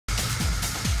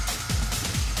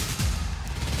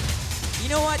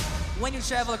know what? When you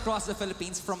travel across the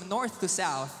Philippines from north to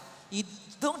south, you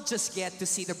don't just get to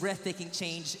see the breathtaking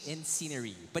change in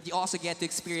scenery, but you also get to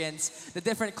experience the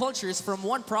different cultures from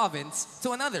one province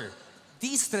to another.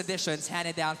 These traditions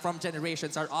handed down from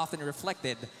generations are often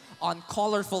reflected on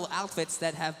colorful outfits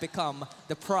that have become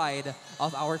the pride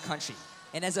of our country.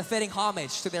 And as a fitting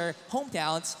homage to their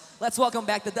hometowns, let's welcome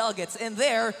back the delegates in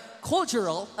their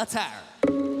cultural attire.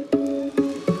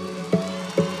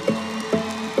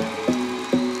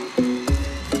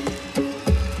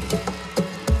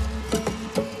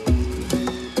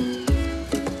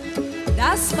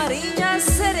 Dasmariñas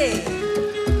City,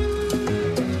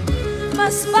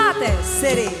 Masbate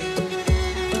City,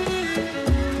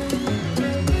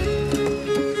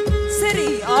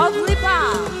 City of Lipa,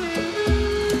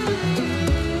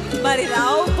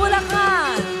 Marilao,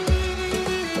 Bulacan,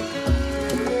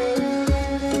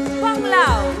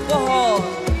 Panglao, Bohol,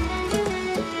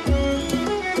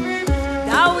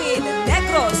 Dawit,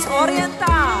 Negros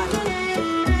Oriental,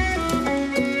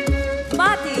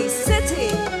 Mati City,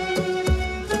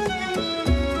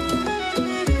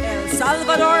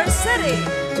 Salvador City,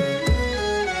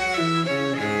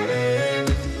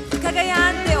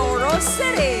 Cagayan de Oro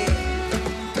City,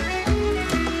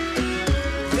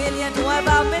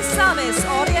 Villanueva Misamis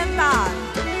Oriental,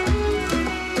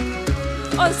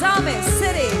 Ozames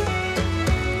City,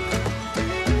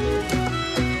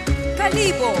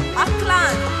 Calibo,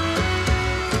 Aklan,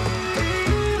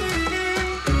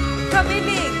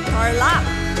 Kamiling, Tarlac,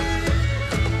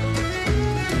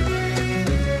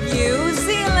 New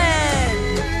Zealand,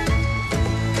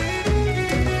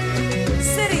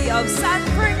 City of San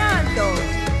Fernando,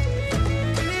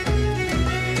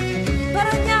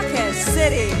 Parañaque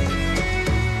City,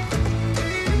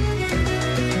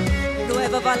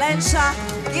 Nueva Valencia,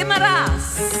 Guimaras,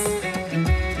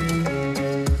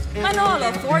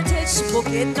 Manolo Fortich,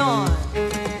 Bukidnon,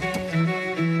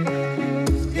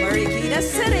 Marikina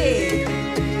City,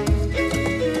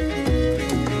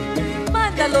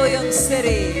 Mandaluyong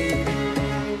City,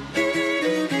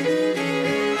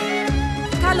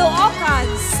 Caloocan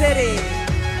City,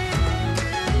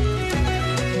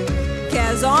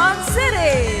 Quezon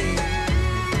City,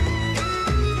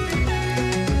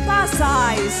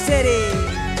 Pasay City,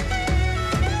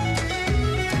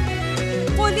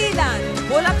 Pulilan,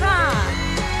 Bulacan,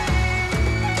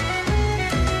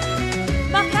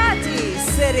 Makati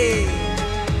City,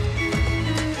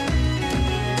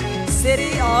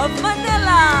 City of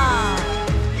Manila,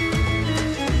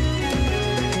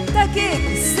 Taguig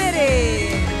City,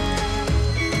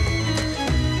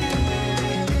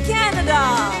 Canada,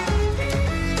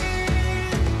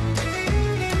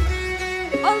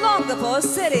 Olongapo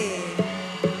City,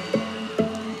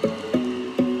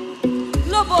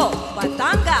 Lobo,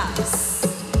 Batangas,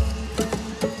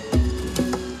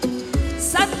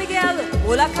 San Miguel,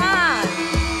 Bulacan,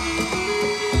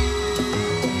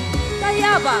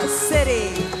 Tayabas City,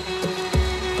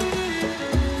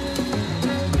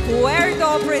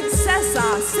 Puerto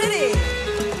Princesa City,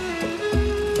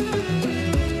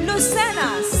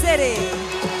 Lucena City,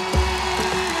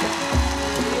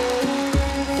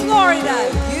 Florida,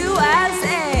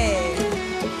 USA,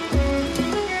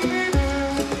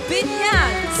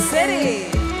 Binyan City,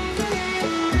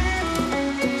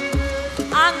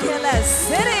 Angeles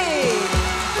City,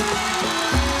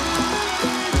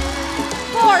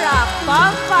 Cora,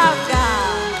 Pampanga,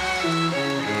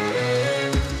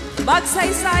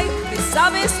 Magsaysay,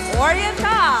 Misamis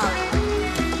Oriental,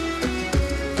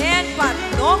 and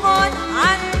Patnongon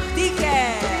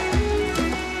Antique.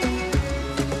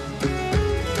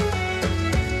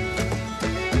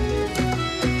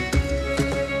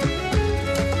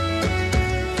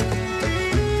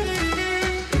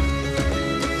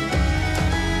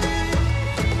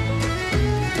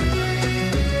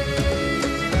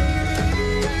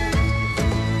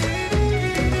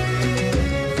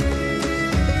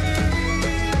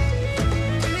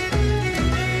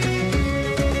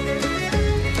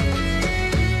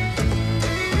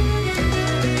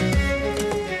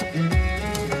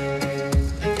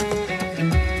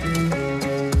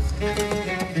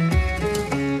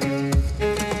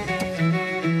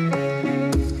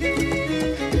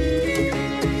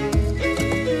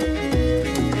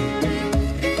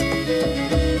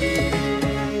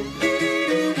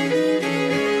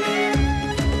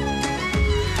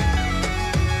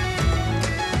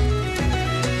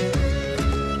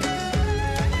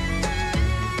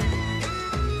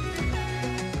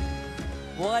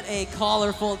 What a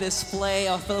colorful display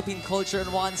of Philippine culture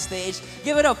on one stage.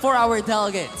 Give it up for our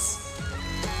delegates.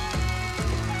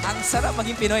 Ang sarap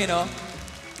maging Pinoy, no?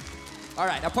 All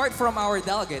right, apart from our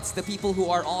delegates, the people who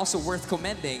are also worth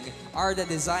commending are the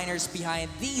designers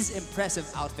behind these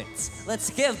impressive outfits.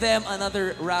 Let's give them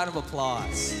another round of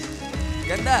applause.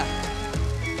 Ganda.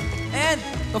 And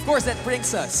of course, that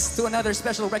brings us to another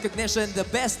special recognition. The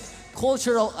best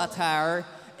cultural attire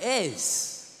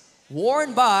is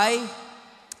worn by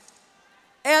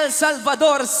El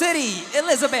Salvador City,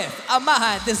 Elizabeth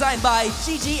Amahan, designed by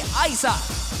Gigi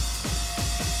Aiza.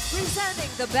 Presenting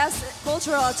the Best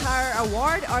Cultural Attire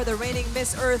Award are the reigning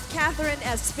Miss Earth Catherine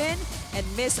Espin and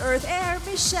Miss Earth Air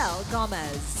Michelle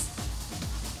Gomez.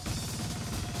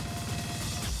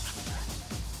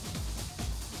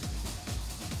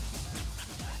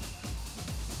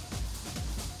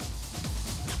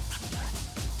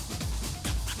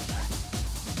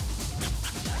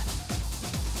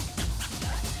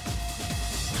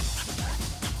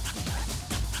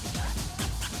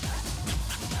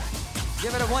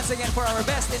 Give it up once again for our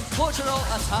best in cultural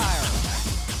attire.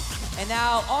 And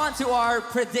now on to our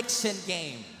prediction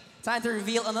game. Time to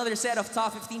reveal another set of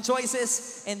top 15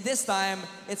 choices. And this time,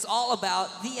 it's all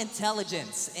about the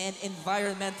intelligence and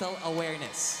environmental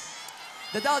awareness.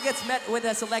 The delegates met with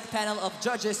a select panel of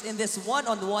judges in this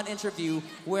one-on-one interview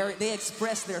where they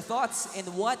expressed their thoughts in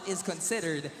what is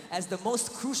considered as the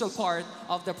most crucial part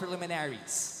of the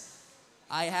preliminaries.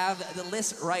 I have the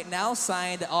list right now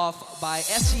signed off by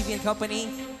SGV and Company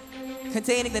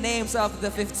containing the names of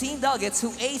the 15 delegates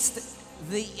who aced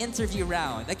the interview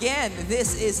round. Again,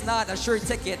 this is not a sure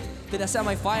ticket to the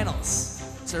semifinals.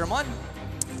 Sir Ramon,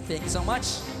 thank you so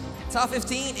much. Top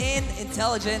 15 in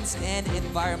intelligence and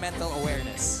environmental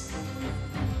awareness.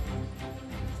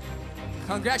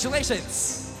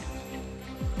 Congratulations.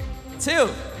 2,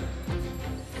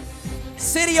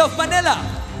 City of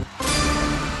Manila.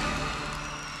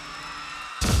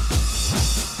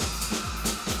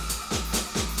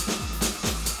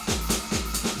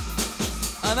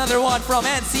 Another one from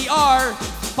NCR,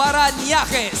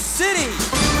 Parañaque City.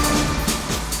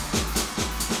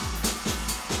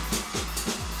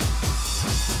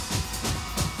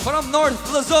 From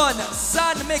North Luzon,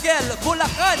 San Miguel,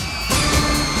 Bulacan.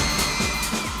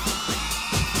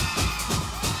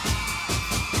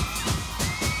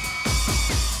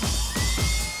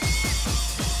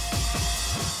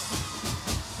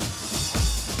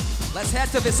 Let's head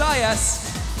to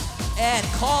Visayas and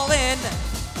call in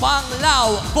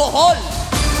Panglao, Bohol.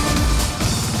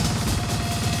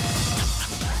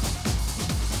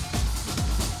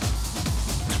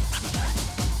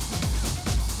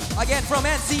 Again from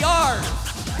NCR,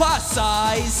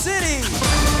 Pasay City.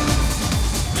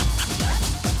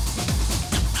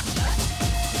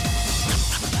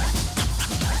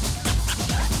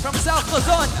 From South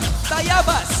Luzon,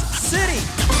 Tayabas City.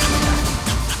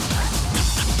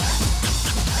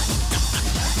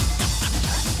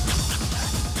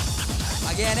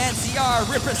 Again,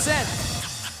 NCR represent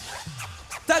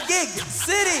Taguig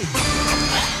City.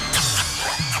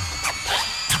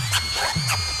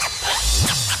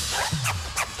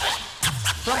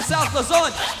 From South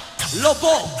Luzon,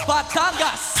 Lobo,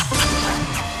 Batangas.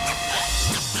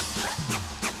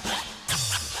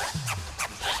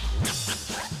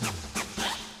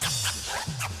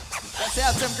 Let's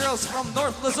have some girls from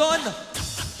North Luzon,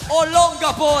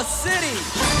 Olongapo City.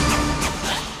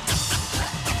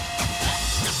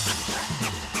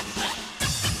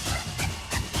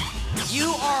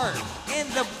 You are in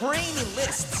the brainy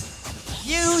list.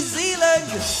 New Zealand.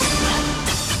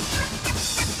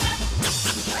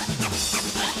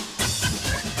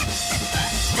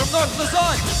 From North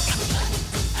Luzon,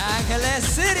 Angeles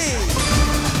City.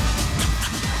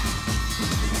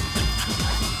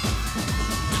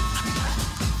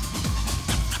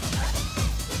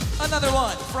 Another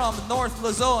one from North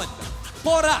Luzon,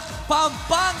 Porac,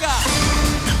 Pampanga.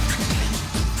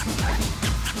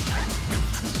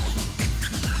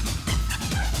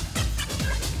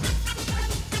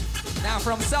 Now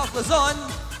from South Luzon,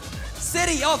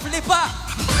 City of Lipa.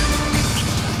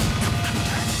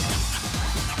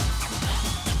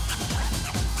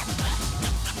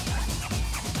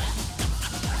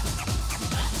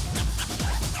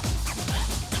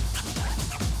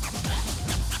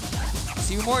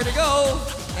 Two more to go,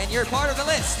 and you're part of the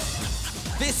list.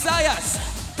 Visayas,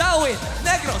 Tawid,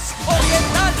 Negros,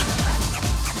 Oriental.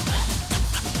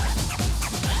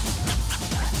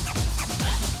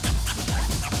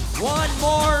 One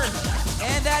more,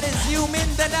 and that is you,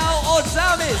 Mindanao,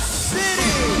 Ozamis City.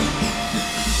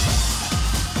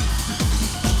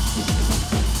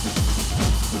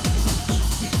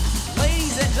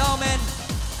 Ladies and gentlemen,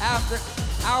 after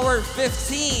our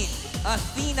 15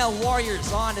 Athena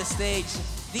Warriors on the stage,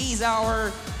 these are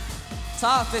our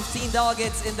top 15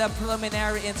 delegates in the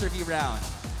preliminary interview round.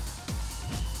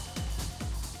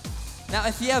 Now,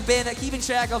 if you have been keeping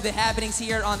track of the happenings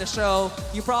here on the show,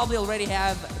 you probably already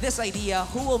have this idea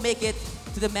who will make it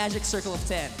to the magic circle of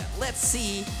 10. Let's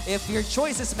see if your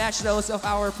choices match those of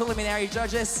our preliminary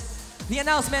judges. The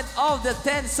announcement of the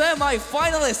 10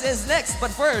 semi-finalists is next,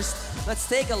 but first, let's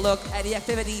take a look at the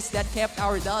activities that kept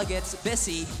our delegates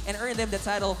busy and earned them the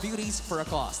title Beauties for a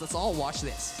Cause. Let's all watch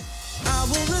this. I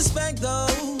will respect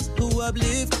those who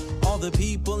uplift all the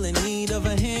people in need of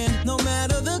a hand, no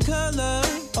matter the color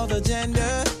or the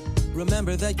gender.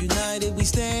 Remember that united we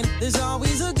stand. There's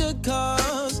always a good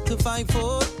cause to fight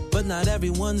for, but not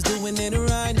everyone's doing it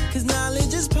right. Cause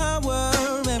knowledge is power,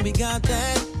 and we got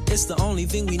that. It's the only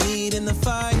thing we need in the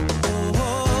fight.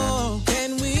 Oh,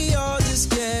 can we all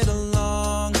just get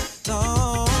along?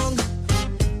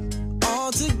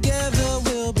 All together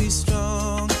we'll be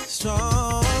strong.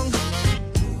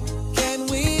 Can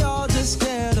we all just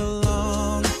get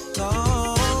along?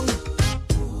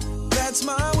 That's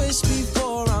my wish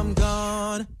before I'm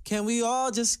gone. Can we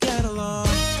all just get along?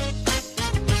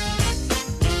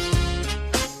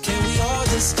 Can we all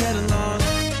just get along?